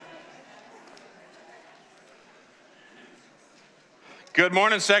Good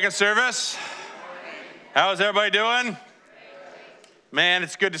morning, second service. How's everybody doing? Man,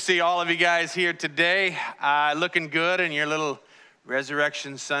 it's good to see all of you guys here today. Looking good in your little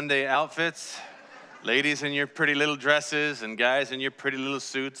Resurrection Sunday outfits. Ladies in your pretty little dresses and guys in your pretty little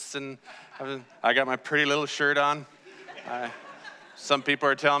suits. And I got my pretty little shirt on. Some people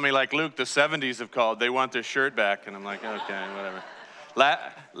are telling me, like, Luke, the 70s have called. They want their shirt back. And I'm like, okay, whatever.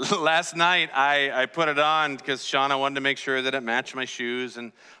 Last night, I put it on because Shauna wanted to make sure that it matched my shoes.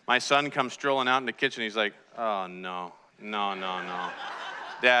 And my son comes strolling out in the kitchen. He's like, oh, no.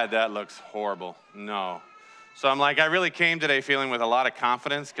 Dad, that looks horrible. No. So I'm like, I really came today feeling with a lot of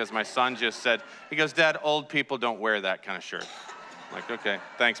confidence because my son just said, he goes, Dad, old people don't wear that kind of shirt. I'm like, okay,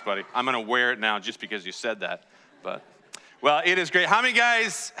 thanks, buddy. I'm going to wear it now just because you said that. But, well, it is great. How many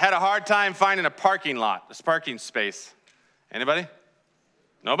guys had a hard time finding a parking lot, a parking space? Anybody?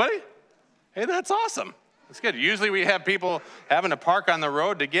 Nobody? Hey, that's awesome. That's good. Usually we have people having to park on the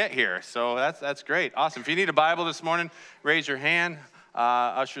road to get here, so that's great. Awesome. If you need a Bible this morning, raise your hand.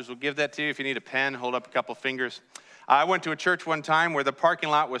 Ushers will give that to you. If you need a pen, hold up a couple fingers. I went to a church one time where the parking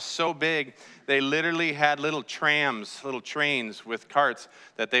lot was so big, they literally had little trams, little trains with carts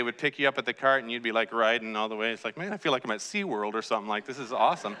that they would pick you up at the cart and you'd be like riding all the way. It's like, man, I feel like I'm at SeaWorld or something like this. Is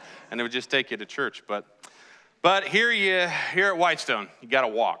awesome. And it would just take you to church. But here at Whitestone, you got to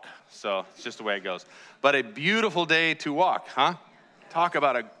walk. So it's just the way it goes. But a beautiful day to walk, huh? Talk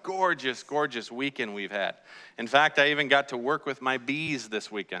about a gorgeous, gorgeous weekend we've had. In fact, I even got to work with my bees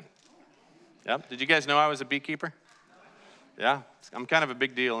this weekend. Yep. Did you guys know I was a beekeeper? Yeah. I'm kind of a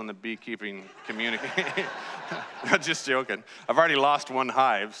big deal in the beekeeping community. Not just joking. I've already lost one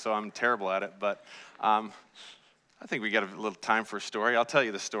hive, so I'm terrible at it. But I think we got a little time for a story. I'll tell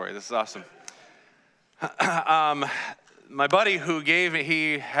you the story. This is awesome. My buddy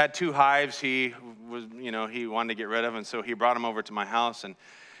he had two hives he wanted to get rid of, and so he brought them over to my house, and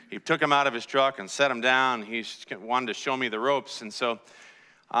he took them out of his truck and set them down. He wanted to show me the ropes, and so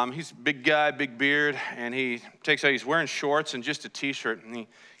he's a big guy, big beard, and he's wearing shorts and just a t-shirt, and he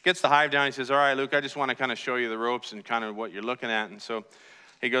gets the hive down. He says, all right, Luke, I just want to kind of show you the ropes and kind of what you're looking at, and so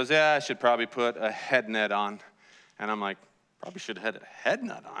he goes, yeah, I should probably put a head net on, and I'm like, probably should have had a head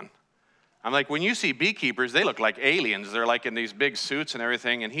net on. I'm like, when you see beekeepers, they look like aliens. They're like in these big suits and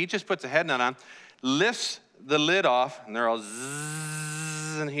everything. And he just puts a head net on, lifts the lid off, and they're all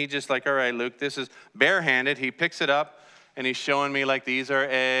zzz. And he just like, all right, Luke, this is barehanded. He picks it up, and he's showing me like these are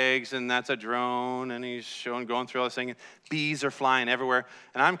eggs, and that's a drone. And he's going through all this thing. And bees are flying everywhere.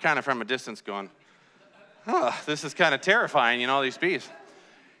 And I'm kind of from a distance going, oh, this is kind of terrifying, all these bees.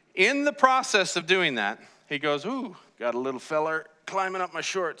 In the process of doing that, he goes, ooh, got a little feller climbing up my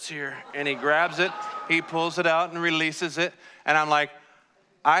shorts here. And he grabs it, he pulls it out and releases it. And I'm like,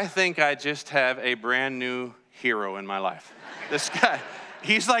 I think I just have a brand new hero in my life. This guy,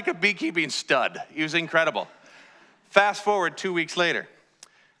 he's like a beekeeping stud. He was incredible. Fast forward 2 weeks later.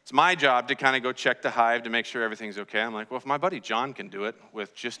 It's my job to kind of go check the hive to make sure everything's okay. I'm like, well, if my buddy John can do it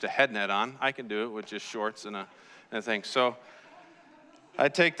with just a head net on, I can do it with just shorts and a thing. So I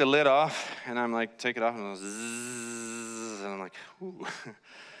take the lid off, and I'm like, take it off, and it goes zzz, and I'm like, ooh.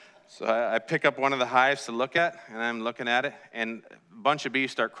 So I pick up one of the hives to look at, and I'm looking at it, and a bunch of bees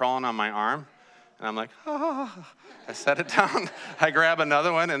start crawling on my arm, and I'm like, ah. I set it down. I grab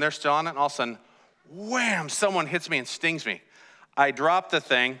another one, and they're still on it, and all of a sudden, wham, someone hits me and stings me. I drop the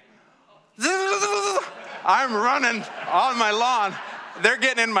thing. I'm running on my lawn. They're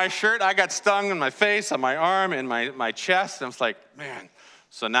getting in my shirt. I got stung in my face, on my arm, in my chest. And I was like, man.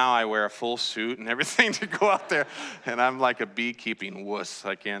 So now I wear a full suit and everything to go out there. And I'm like a beekeeping wuss.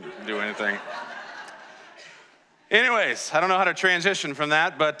 I can't do anything. Anyways, I don't know how to transition from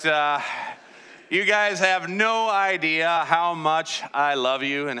that. But you guys have no idea how much I love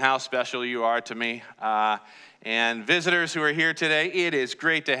you and how special you are to me. And visitors who are here today, it is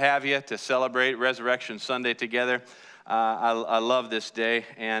great to have you to celebrate Resurrection Sunday together. I love this day,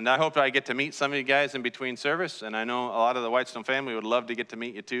 and I hope I get to meet some of you guys in between service, and I know a lot of the Whitestone family would love to get to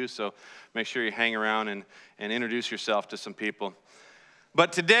meet you too, so make sure you hang around and introduce yourself to some people.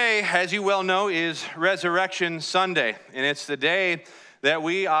 But today, as you well know, is Resurrection Sunday, and it's the day that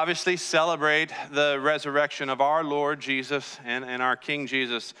we obviously celebrate the resurrection of our Lord Jesus and our King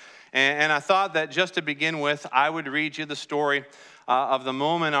Jesus. And I thought that just to begin with, I would read you the story of the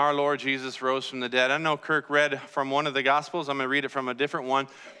moment our Lord Jesus rose from the dead. I know Kirk read from one of the Gospels. I'm going to read it from a different one,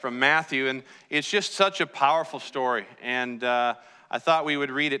 from Matthew. And it's just such a powerful story. And I thought we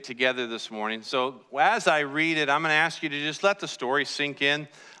would read it together this morning. So as I read it, I'm going to ask you to just let the story sink in.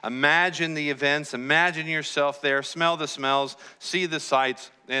 Imagine the events. Imagine yourself there. Smell the smells. See the sights.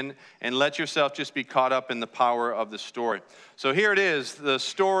 And let yourself just be caught up in the power of the story. So here it is, the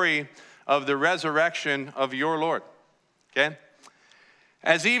story of the resurrection of your Lord. Okay?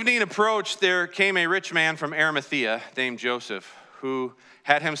 As evening approached, there came a rich man from Arimathea named Joseph, who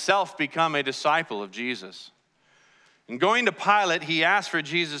had himself become a disciple of Jesus. And going to Pilate, he asked for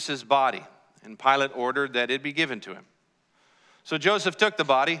Jesus' body, and Pilate ordered that it be given to him. So Joseph took the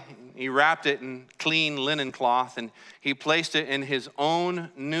body, he wrapped it in clean linen cloth, and he placed it in his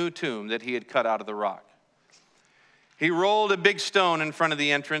own new tomb that he had cut out of the rock. He rolled a big stone in front of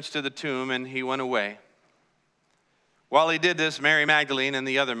the entrance to the tomb, and he went away. While he did this, Mary Magdalene and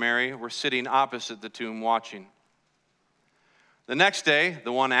the other Mary were sitting opposite the tomb watching. The next day,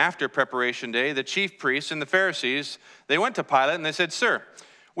 the one after preparation day, the chief priests and the Pharisees, they went to Pilate and they said, "Sir,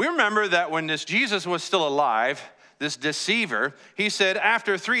 we remember that when this Jesus was still alive, this deceiver, he said,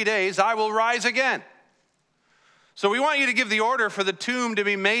 'After 3 days, I will rise again.' So we want you to give the order for the tomb to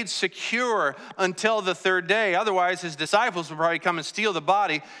be made secure until the 3rd day. Otherwise, his disciples will probably come and steal the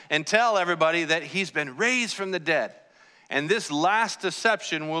body and tell everybody that he's been raised from the dead. And this last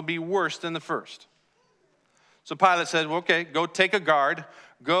deception will be worse than the first." So Pilate said, "Well, okay, go take a guard.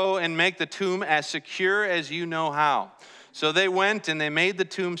 Go and make the tomb as secure as you know how." So they went and they made the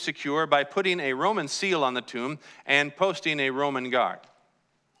tomb secure by putting a Roman seal on the tomb and posting a Roman guard.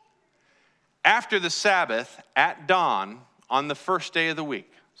 After the Sabbath, at dawn, on the 1st day of the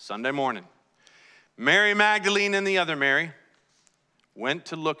week, Sunday morning, Mary Magdalene and the other Mary went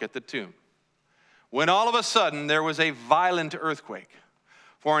to look at the tomb. When all of a sudden there was a violent earthquake,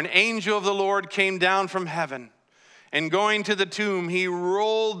 for an angel of the Lord came down from heaven, and going to the tomb, he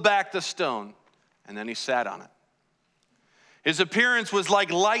rolled back the stone, and then he sat on it. His appearance was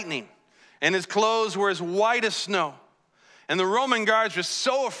like lightning, and his clothes were as white as snow. And the Roman guards were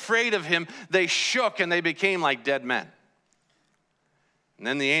so afraid of him, they shook and they became like dead men. And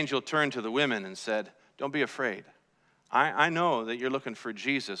then the angel turned to the women and said, "Don't be afraid. I know that you're looking for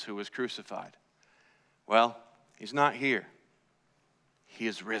Jesus who was crucified. Well, he's not here. He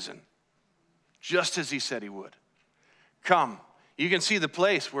is risen, just as he said he would. Come, you can see the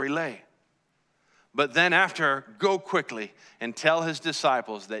place where he lay. But then after, go quickly and tell his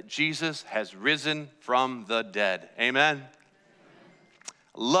disciples that Jesus has risen from the dead." Amen?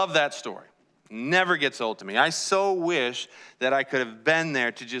 Love that story. Never gets old to me. I so wish that I could have been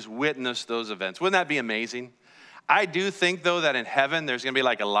there to just witness those events. Wouldn't that be amazing? I do think, though, that in heaven there's going to be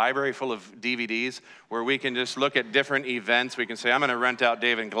like a library full of DVDs where we can just look at different events. We can say, I'm going to rent out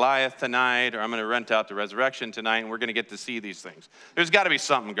David and Goliath tonight, or I'm going to rent out the resurrection tonight, and we're going to get to see these things. There's got to be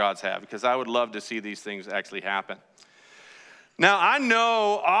something God's have, because I would love to see these things actually happen. Now, I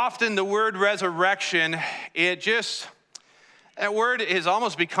know often the word resurrection, that word has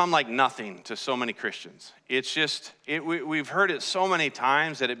almost become like nothing to so many Christians. It's just, we've heard it so many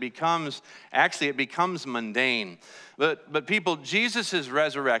times that it becomes mundane. But people, Jesus'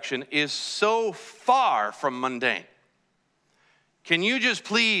 resurrection is so far from mundane. Can you just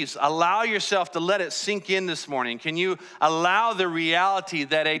please allow yourself to let it sink in this morning? Can you allow the reality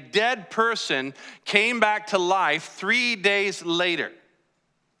that a dead person came back to life 3 days later?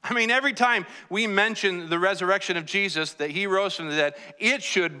 I mean, every time we mention the resurrection of Jesus, that he rose from the dead, it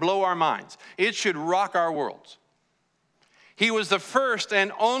should blow our minds. It should rock our worlds. He was the first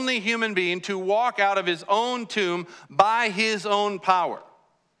and only human being to walk out of his own tomb by his own power.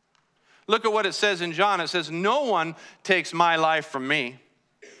 Look at what it says in John. It says, "No one takes my life from me,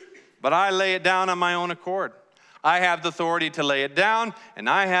 but I lay it down on my own accord. I have the authority to lay it down, and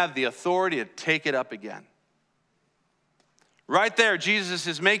I have the authority to take it up again." Right there, Jesus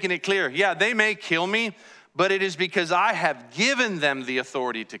is making it clear. Yeah, they may kill me, but it is because I have given them the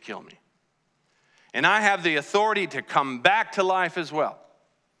authority to kill me. And I have the authority to come back to life as well.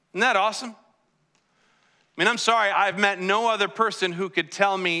 Isn't that awesome? I mean, I'm sorry, I've met no other person who could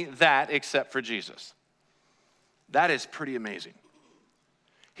tell me that except for Jesus. That is pretty amazing.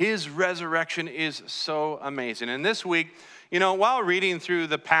 His resurrection is so amazing. And this week, while reading through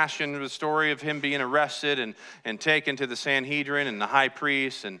the Passion, the story of him being arrested and taken to the Sanhedrin and the high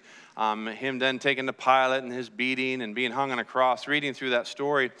priest, and him then taken to Pilate and his beating and being hung on a cross, reading through that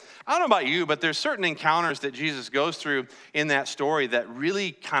story, I don't know about you, but there's certain encounters that Jesus goes through in that story that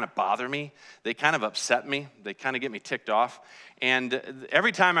really kind of bother me. They kind of upset me. They kind of get me ticked off. And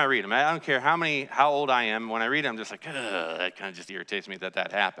every time I read them, I don't care how old I am, when I read them, I'm just like, that kind of just irritates me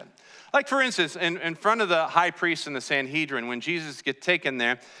that happened. Like, for instance, in front of the high priest and the Sanhedrin, when Jesus gets taken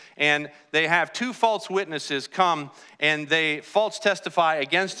there, and they have two false witnesses come, and they false testify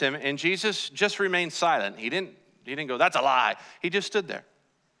against him, and Jesus just remained silent. He didn't go, that's a lie. He just stood there.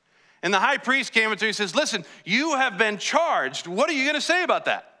 And the high priest came up to him and says, listen, you have been charged. What are you going to say about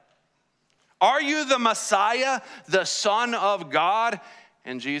that? Are you the Messiah, the Son of God?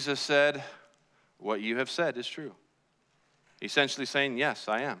 And Jesus said, what you have said is true. Essentially saying, yes,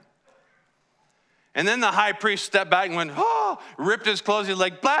 I am. And then the high priest stepped back and went, ripped his clothes. He's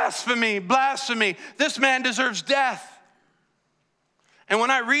like, blasphemy, blasphemy. This man deserves death. And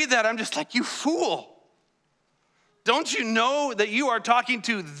when I read that, I'm just like, you fool. Don't you know that you are talking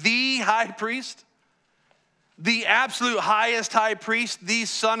to the high priest? The absolute highest high priest, the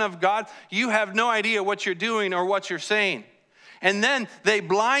Son of God? You have no idea what you're doing or what you're saying. And then they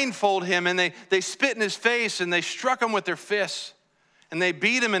blindfold him, and they spit in his face, and they struck him with their fists. And they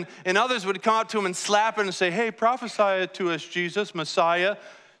beat him, and others would come up to him and slap him and say, hey, prophesy to us, Jesus, Messiah.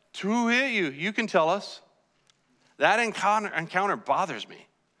 Who hit you? You can tell us. That encounter bothers me.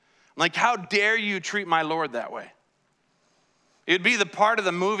 Like, how dare you treat my Lord that way? It'd be the part of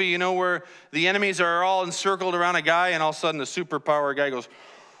the movie, where the enemies are all encircled around a guy, and all of a sudden the superpower guy goes,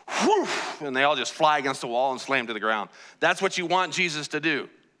 whoosh, and they all just fly against the wall and slam to the ground. That's what you want Jesus to do.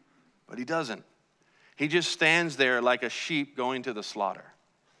 But he doesn't. He just stands there like a sheep going to the slaughter.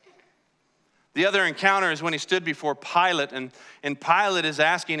 The other encounter is when he stood before Pilate, and Pilate is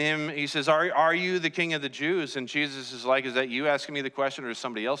asking him, he says, are you the king of the Jews? And Jesus is like, is that you asking me the question, or does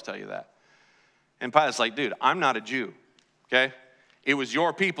somebody else tell you that? And Pilate's like, dude, I'm not a Jew. Okay? It was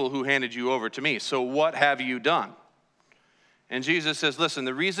your people who handed you over to me. So what have you done? And Jesus says, listen,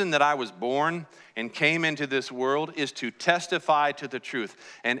 the reason that I was born and came into this world is to testify to the truth.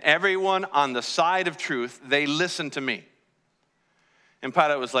 And everyone on the side of truth, they listen to me. And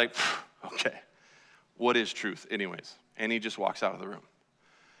Pilate was like, okay, what is truth anyways? And he just walks out of the room.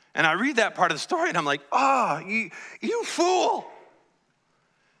 And I read that part of the story, and I'm like, you fool.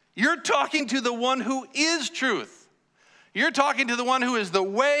 You're talking to the one who is truth. You're talking to the one who is the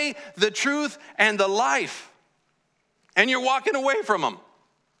way, the truth, and the life. And you're walking away from him.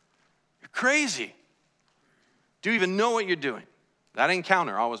 You're crazy. Do you even know what you're doing? That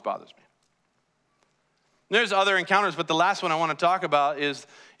encounter always bothers me. There's other encounters, but the last one I want to talk about is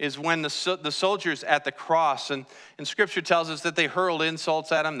when the soldiers at the cross, and Scripture tells us that they hurled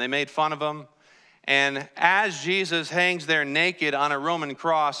insults at him, they made fun of him. And as Jesus hangs there naked on a Roman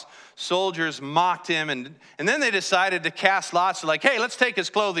cross, soldiers mocked him, and then they decided to cast lots. They're like, hey, let's take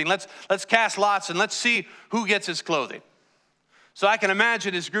his clothing. Let's cast lots, and let's see who gets his clothing. So I can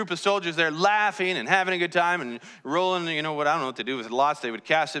imagine this group of soldiers there laughing and having a good time and rolling, I don't know what to do with lots. They would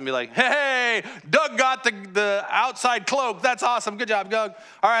cast it and be like, hey, Doug got the outside cloak. That's awesome. Good job, Doug.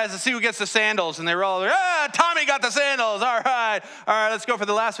 All right, let's see who gets the sandals. And they were all, Tommy got the sandals. All right, let's go for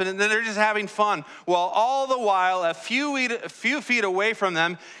the last one. And then they're just having fun. Well, all the while, a few feet away from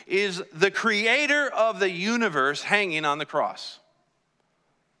them is the creator of the universe hanging on the cross.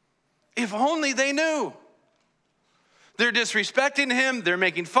 If only they knew. They're disrespecting him, they're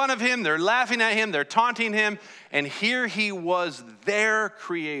making fun of him, they're laughing at him, they're taunting him, and here he was, their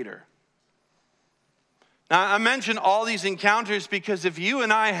creator. Now, I mention all these encounters because if you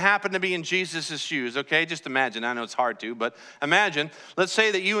and I happen to be in Jesus' shoes, okay, just imagine, I know it's hard to, but imagine, let's say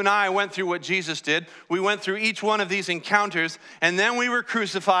that you and I went through what Jesus did. We went through each one of these encounters, and then we were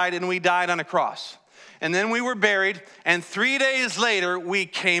crucified and we died on a cross. And then we were buried, and 3 days later, we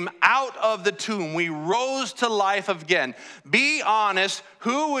came out of the tomb. We rose to life again. Be honest,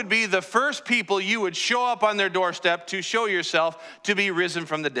 who would be the first people you would show up on their doorstep to show yourself to be risen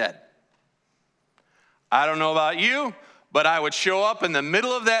from the dead? I don't know about you, but I would show up in the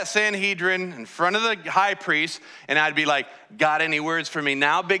middle of that Sanhedrin in front of the high priest, and I'd be like, got any words for me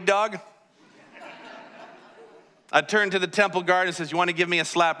now, big dog? I'd turn to the temple guard and says, you want to give me a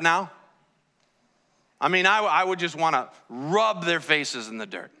slap now? I mean, I would just want to rub their faces in the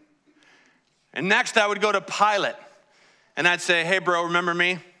dirt. And next I would go to Pilate, and I'd say, hey, bro, remember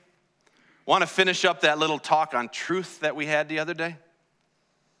me? Want to finish up that little talk on truth that we had the other day?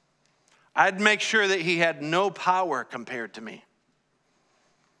 I'd make sure that he had no power compared to me.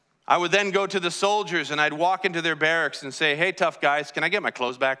 I would then go to the soldiers, and I'd walk into their barracks and say, hey, tough guys, can I get my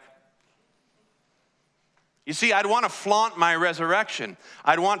clothes back? You see, I'd want to flaunt my resurrection.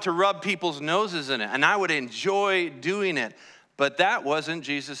 I'd want to rub people's noses in it, and I would enjoy doing it. But that wasn't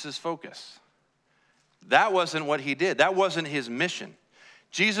Jesus' focus. That wasn't what he did. That wasn't his mission.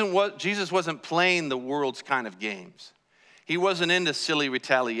 Jesus wasn't playing the world's kind of games. He wasn't into silly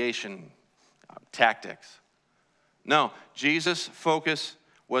retaliation tactics. No, Jesus' focus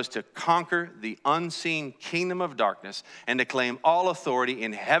was to conquer the unseen kingdom of darkness and to claim all authority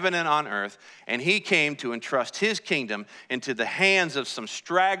in heaven and on earth. And he came to entrust his kingdom into the hands of some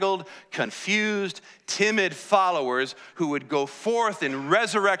straggled, confused, timid followers who would go forth in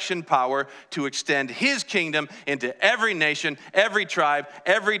resurrection power to extend his kingdom into every nation, every tribe,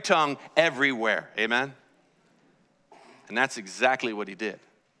 every tongue, everywhere. Amen? And that's exactly what he did.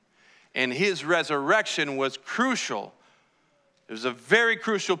 And his resurrection was crucial. It was a very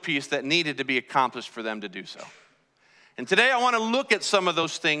crucial piece that needed to be accomplished for them to do so. And today I want to look at some of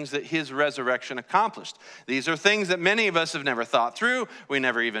those things that his resurrection accomplished. These are things that many of us have never thought through, we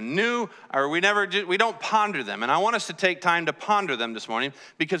never even knew, or we don't ponder them. And I want us to take time to ponder them this morning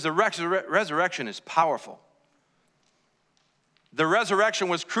because the resurrection is powerful. The resurrection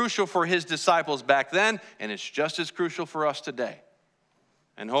was crucial for his disciples back then, and it's just as crucial for us today.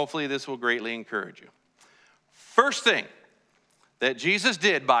 And hopefully this will greatly encourage you. First thing that Jesus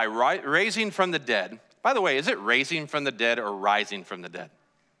did by raising from the dead. By the way, is it raising from the dead or rising from the dead?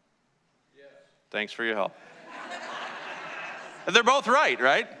 Yes. Thanks for your help. They're both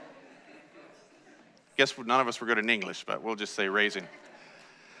right? Guess none of us were good in English, but we'll just say raising.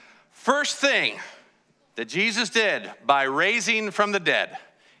 First thing that Jesus did by raising from the dead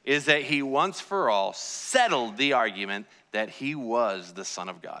is that he once for all settled the argument that he was the Son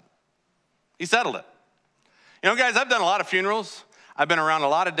of God. He settled it. You know, guys, I've done a lot of funerals. I've been around a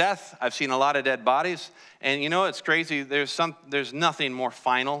lot of death. I've seen a lot of dead bodies. And you know, it's crazy. There's nothing more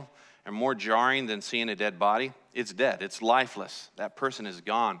final and more jarring than seeing a dead body. It's dead. It's lifeless. That person is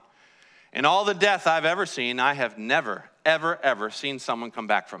gone. And all the death I've ever seen, I have never, ever, ever seen someone come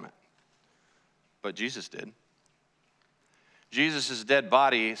back from it. But Jesus did. Jesus' dead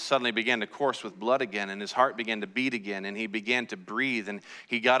body suddenly began to course with blood again, and his heart began to beat again, and he began to breathe, and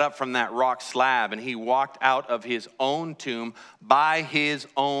he got up from that rock slab, and he walked out of his own tomb by his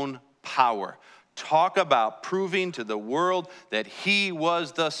own power. Talk about proving to the world that he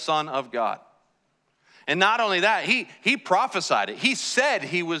was the Son of God. And not only that, he prophesied it. He said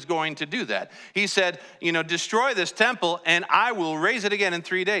he was going to do that. He said, destroy this temple, and I will raise it again in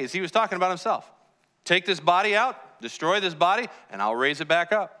 3 days. He was talking about himself. Take this body out, destroy this body, and I'll raise it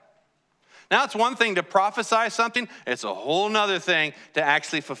back up. Now, it's one thing to prophesy something. It's a whole nother thing to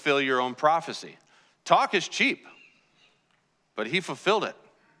actually fulfill your own prophecy. Talk is cheap, but he fulfilled it.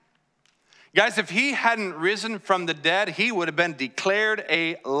 Guys, if he hadn't risen from the dead, he would have been declared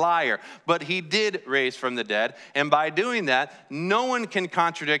a liar. But he did raise from the dead, and by doing that, no one can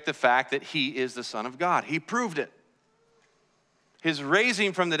contradict the fact that he is the Son of God. He proved it. His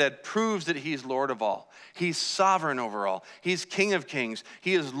raising from the dead proves that he's Lord of all. He's sovereign over all. He's King of kings.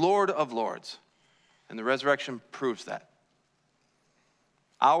 He is Lord of lords. And the resurrection proves that.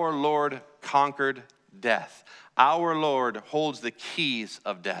 Our Lord conquered death. Our Lord holds the keys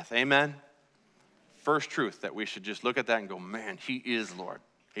of death. Amen? First truth that we should just look at that and go, man, he is Lord.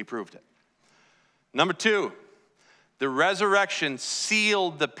 He proved it. Number two, the resurrection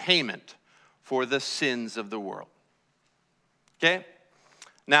sealed the payment for the sins of the world. Okay?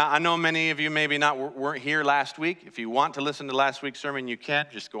 Now, I know many of you maybe weren't here last week. If you want to listen to last week's sermon, you can.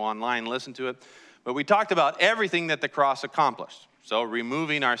 Just go online and listen to it. But we talked about everything that the cross accomplished. So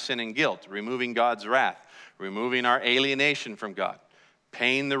removing our sin and guilt, removing God's wrath, removing our alienation from God,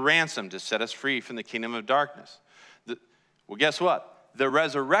 paying the ransom to set us free from the kingdom of darkness. Well, guess what? The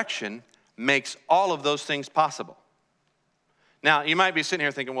resurrection makes all of those things possible. Now, you might be sitting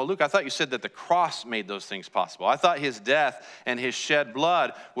here thinking, well, Luke, I thought you said that the cross made those things possible. I thought his death and his shed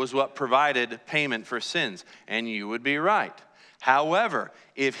blood was what provided payment for sins. And you would be right. However,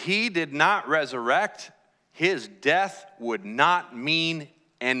 if he did not resurrect, his death would not mean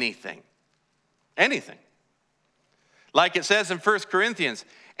anything. Anything. Like it says in 1 Corinthians,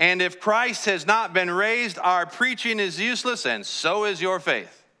 and if Christ has not been raised, our preaching is useless, and so is your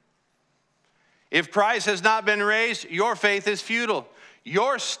faith. If Christ has not been raised, your faith is futile.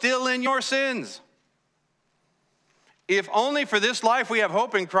 You're still in your sins. If only for this life we have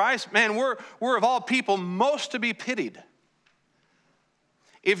hope in Christ, man, we're of all people most to be pitied.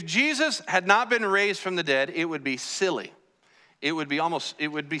 If Jesus had not been raised from the dead, it would be silly. It would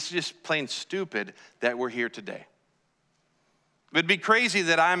be just plain stupid that we're here today. It would be crazy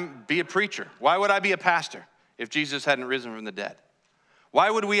that be a preacher. Why would I be a pastor if Jesus hadn't risen from the dead? Why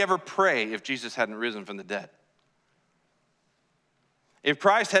would we ever pray if Jesus hadn't risen from the dead? If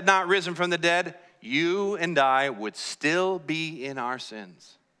Christ had not risen from the dead, you and I would still be in our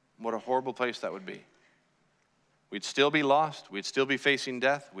sins. What a horrible place that would be. We'd still be lost. We'd still be facing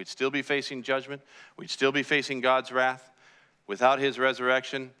death. We'd still be facing judgment. We'd still be facing God's wrath. without his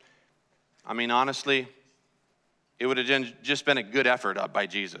resurrection, I mean, honestly, it would have just been a good effort up by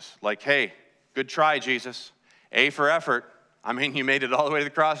Jesus. Like, hey, good try, Jesus. A for effort. I mean, you made it all the way to the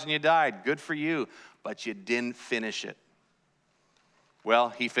cross and you died. Good for you. But you didn't finish it. Well,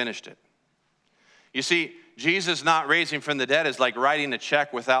 he finished it. You see, Jesus not raising from the dead is like writing a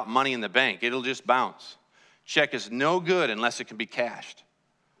check without money in the bank. It'll just bounce. Check is no good unless it can be cashed.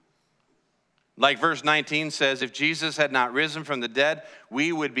 Like verse 19 says, if Jesus had not risen from the dead,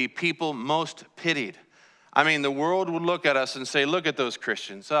 we would be people most pitied. I mean, the world would look at us and say, look at those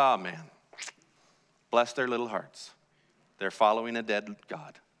Christians. Oh, man. Bless their little hearts. They're following a dead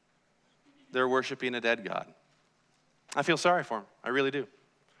God. They're worshiping a dead God. I feel sorry for them. I really do.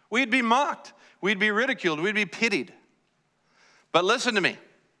 We'd be mocked. We'd be ridiculed. We'd be pitied. But listen to me.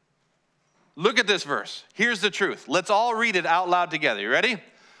 Look at this verse. Here's the truth. Let's all read it out loud together. You ready?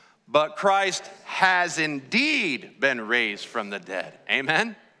 But Christ has indeed been raised from the dead.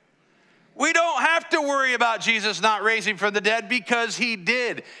 Amen? We don't have to worry about Jesus not raising from the dead because he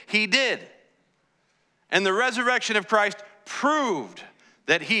did. He did. And the resurrection of Christ proved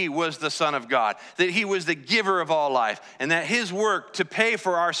that he was the Son of God, that he was the giver of all life, and that his work to pay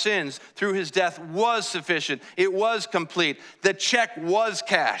for our sins through his death was sufficient. It was complete. The check was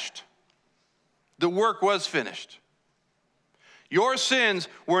cashed. The work was finished. Your sins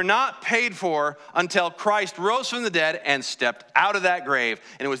were not paid for until Christ rose from the dead and stepped out of that grave.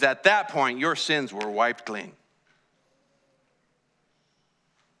 And it was at that point your sins were wiped clean.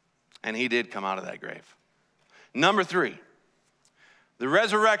 And he did come out of that grave. Number 3, the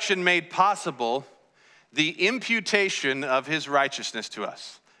resurrection made possible the imputation of his righteousness to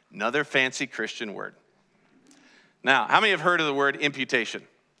us. Another fancy Christian word. Now, how many have heard of the word imputation?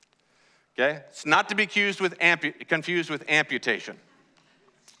 Okay? It's not to be confused with amputation.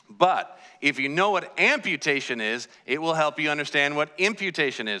 But if you know what amputation is, it will help you understand what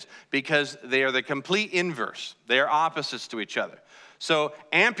imputation is, because they are the complete inverse. They are opposites to each other. So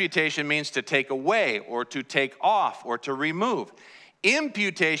amputation means to take away or to take off or to remove.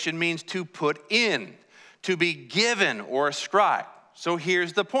 Imputation means to put in, to be given or ascribed. So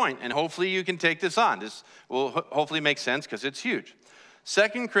here's the point, and hopefully you can take this on. This will hopefully make sense because it's huge.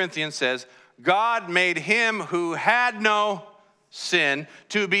 2 Corinthians says, God made him who had no sin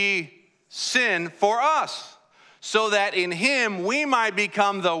to be sin for us, so that in him we might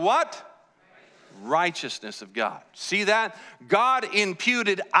become the what? Righteousness of God. See that? God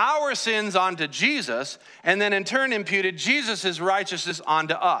imputed our sins onto Jesus, and then in turn imputed Jesus' righteousness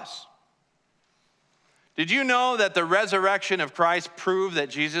onto us. Did you know that the resurrection of Christ proved that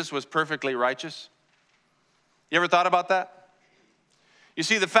Jesus was perfectly righteous? You ever thought about that? You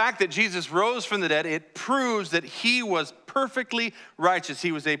see, the fact that Jesus rose from the dead, it proves that he was perfectly righteous.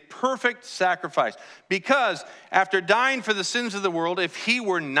 He was a perfect sacrifice. Because after dying for the sins of the world, if he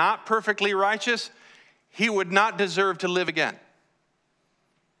were not perfectly righteous, he would not deserve to live again.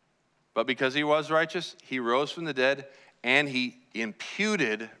 But because he was righteous, he rose from the dead and he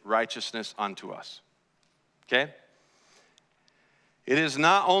imputed righteousness unto us. Okay? It is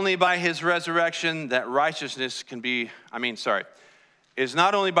not only by his resurrection that righteousness can be, it is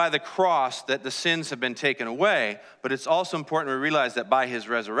not only by the cross that the sins have been taken away, but it's also important to realize that by his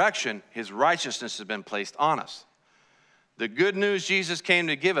resurrection, his righteousness has been placed on us. The good news Jesus came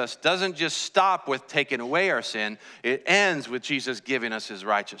to give us doesn't just stop with taking away our sin, it ends with Jesus giving us his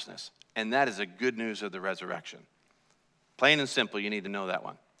righteousness. And that is the good news of the resurrection. Plain and simple, you need to know that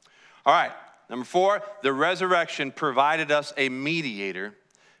one. All right, number 4, the resurrection provided us a mediator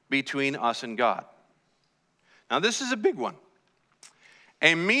between us and God. Now this is a big one.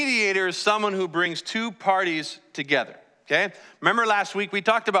 A mediator is someone who brings two parties together, okay? Remember last week we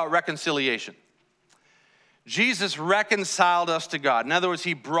talked about reconciliation. Jesus reconciled us to God. In other words,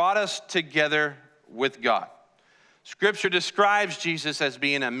 he brought us together with God. Scripture describes Jesus as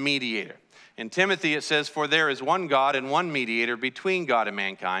being a mediator. In Timothy it says, for there is one God and one mediator between God and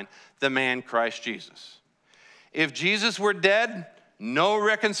mankind, the man Christ Jesus. If Jesus were dead, no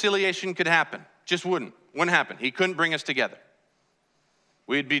reconciliation could happen. Just wouldn't happen. He couldn't bring us together.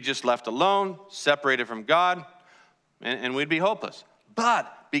 We'd be just left alone, separated from God, and we'd be hopeless. But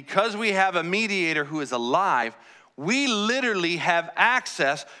because we have a mediator who is alive, we literally have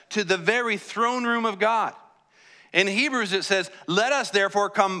access to the very throne room of God. In Hebrews it says, let us therefore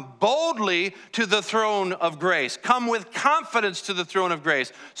come boldly to the throne of grace. Come with confidence to the throne of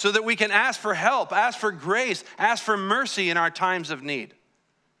grace so that we can ask for help, ask for grace, ask for mercy in our times of need.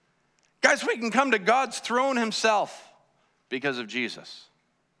 Guys, we can come to God's throne himself because of Jesus.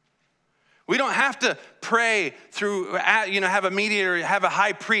 We don't have to pray through, have a mediator, have a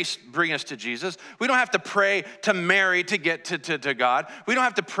high priest bring us to Jesus. We don't have to pray to Mary to get to God. We don't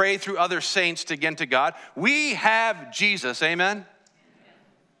have to pray through other saints to get to God. We have Jesus, amen?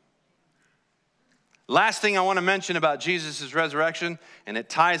 Last thing I want to mention about Jesus' resurrection, and it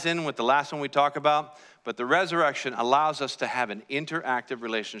ties in with the last one we talk about, but the resurrection allows us to have an interactive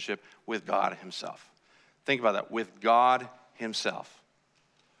relationship with God himself. Think about that, with God himself.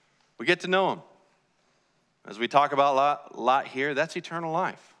 We get to know him. As we talk about a lot here, that's eternal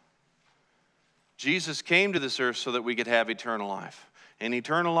life. Jesus came to this earth so that we could have eternal life. And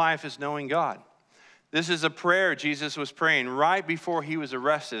eternal life is knowing God. This is a prayer Jesus was praying right before he was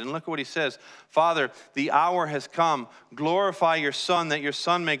arrested. And look at what he says. Father, the hour has come. Glorify your Son, that your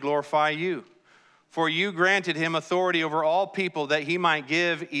Son may glorify you. For you granted him authority over all people, that he might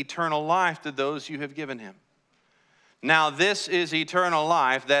give eternal life to those you have given him. Now this is eternal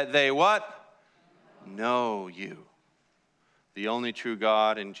life, that they what? Know you, the only true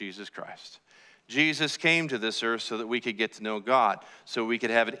God and Jesus Christ. Jesus came to this earth so that we could get to know God, so we could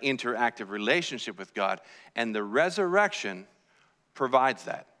have an interactive relationship with God. And the resurrection provides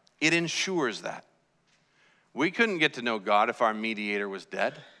that. It ensures that. We couldn't get to know God if our mediator was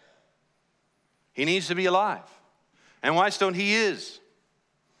dead. He needs to be alive. And Whitestone, he is.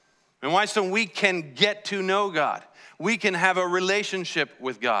 And Whitestone, we can get to know God. We can have a relationship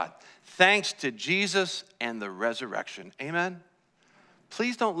with God, thanks to Jesus and the resurrection. Amen?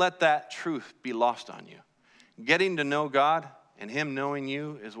 Please don't let that truth be lost on you. Getting to know God and him knowing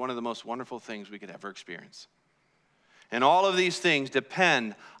you is one of the most wonderful things we could ever experience. And all of these things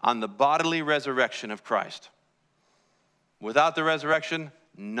depend on the bodily resurrection of Christ. Without the resurrection,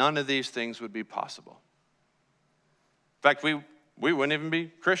 none of these things would be possible. In fact, we wouldn't even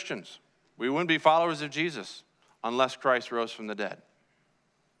be Christians. We wouldn't be followers of Jesus unless Christ rose from the dead.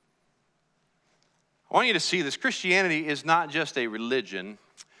 I want you to see this. Christianity is not just a religion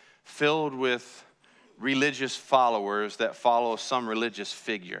filled with religious followers that follow some religious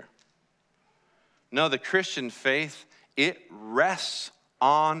figure. No, the Christian faith, it rests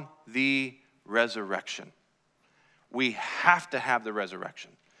on the resurrection. We have to have the resurrection.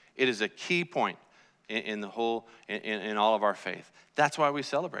 It is a key point in all of our faith. That's why we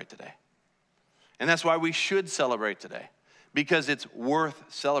celebrate today. And that's why we should celebrate today, because it's worth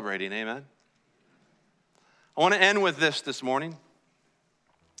celebrating, amen? I want to end with this morning.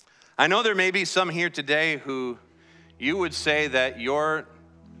 I know there may be some here today who you would say that you're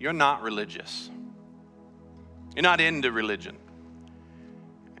not religious. You're not into religion.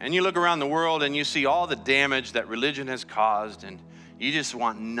 And you look around the world and you see all the damage that religion has caused, and you just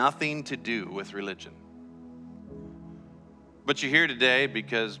want nothing to do with religion. But you're here today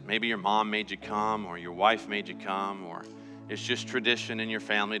because maybe your mom made you come, or your wife made you come, or it's just tradition in your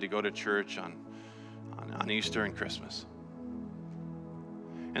family to go to church on Easter and Christmas.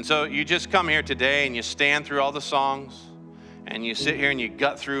 And so you just come here today and you stand through all the songs, and you sit here and you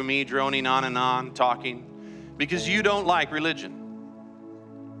gut through me droning on and on, talking, because you don't like religion.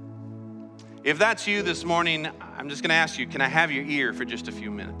 If that's you this morning, I'm just going to ask you, can I have your ear for just a few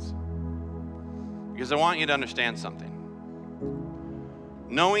minutes? Because I want you to understand something.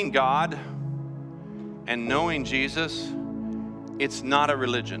 Knowing God and knowing Jesus, it's not a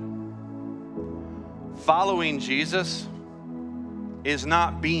religion. Following Jesus is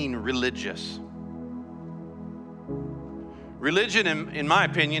not being religious. Religion, in my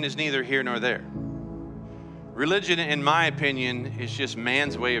opinion, is neither here nor there. Religion, in my opinion, is just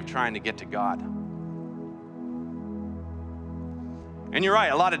man's way of trying to get to God. And you're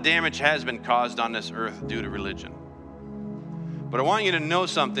right, a lot of damage has been caused on this earth due to religion. But I want you to know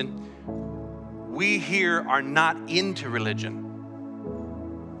something. We here are not into religion.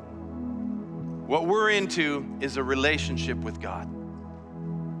 What we're into is a relationship with God.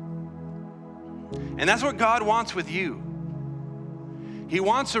 And that's what God wants with you. He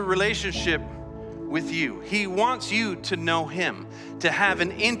wants a relationship with you. He wants you to know him, to have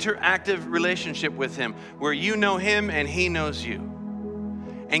an interactive relationship with him where you know him and he knows you.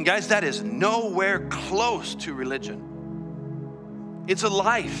 And guys, that is nowhere close to religion. It's a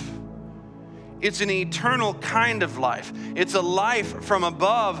life. It's an eternal kind of life. It's a life from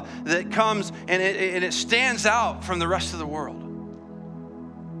above that comes and it stands out from the rest of the world.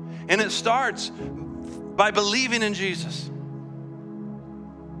 And it starts by believing in Jesus.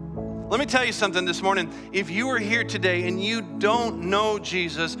 Let me tell you something this morning. If you are here today and you don't know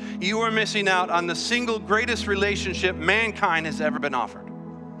Jesus, you are missing out on the single greatest relationship mankind has ever been offered.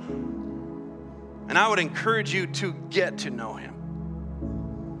 And I would encourage you to get to know him.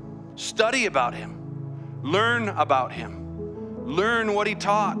 Study about him. Learn about him. Learn what he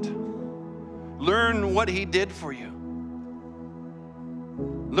taught. Learn what he did for you.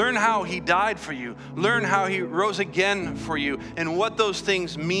 Learn how he died for you. Learn how he rose again for you and what those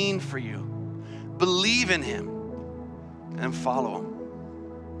things mean for you. Believe in him and follow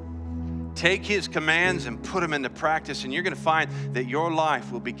him. Take his commands and put them into practice, and you're going to find that your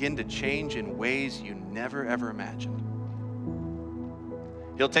life will begin to change in ways you never, ever imagined.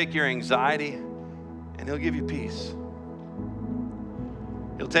 He'll take your anxiety and he'll give you peace.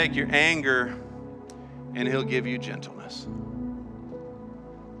 He'll take your anger and he'll give you gentleness.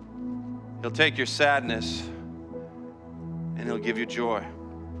 He'll take your sadness and he'll give you joy.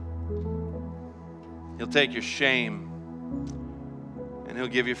 He'll take your shame and he'll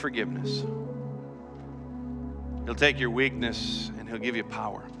give you forgiveness. He'll take your weakness and he'll give you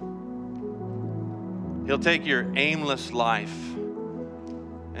power. He'll take your aimless life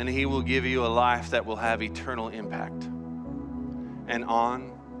and he will give you a life that will have eternal impact. And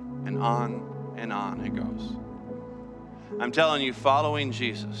on and on and on it goes. I'm telling you, following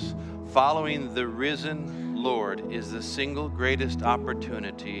Jesus, following the risen Lord is the single greatest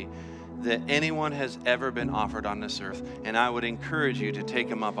opportunity that anyone has ever been offered on this earth. And I would encourage you to take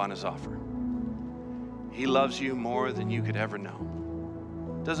him up on his offer. He loves you more than you could ever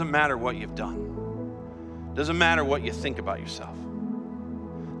know. Doesn't matter what you've done. Doesn't matter what you think about yourself.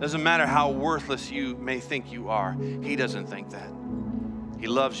 Doesn't matter how worthless you may think you are. He doesn't think that. He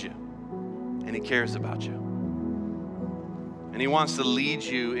loves you and he cares about you. And he wants to lead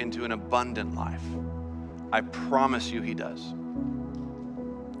you into an abundant life. I promise you he does.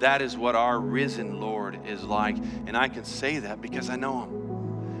 That is what our risen Lord is like. And I can say that because I know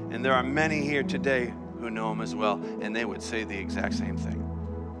him. And there are many here today who know him as well, and they would say the exact same thing.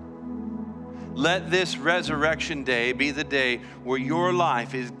 Let this resurrection day be the day where your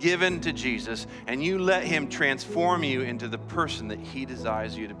life is given to Jesus and you let him transform you into the person that he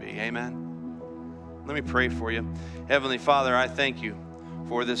desires you to be. Amen. Let me pray for you. Heavenly Father, I thank you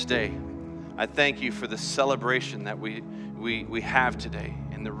for this day. I thank you for the celebration that we have today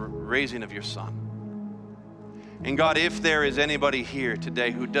in the raising of your Son. And God, if there is anybody here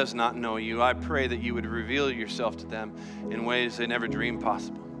today who does not know you, I pray that you would reveal yourself to them in ways they never dreamed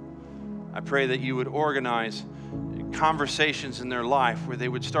possible. I pray that you would organize conversations in their life where they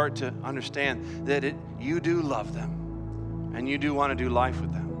would start to understand that you do love them and you do want to do life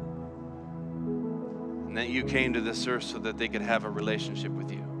with them. And that you came to this earth so that they could have a relationship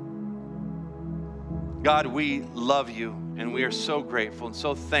with you. God, we love you and we are so grateful and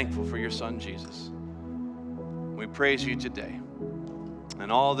so thankful for your Son, Jesus. We praise you today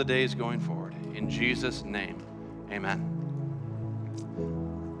and all the days going forward. In Jesus' name, amen.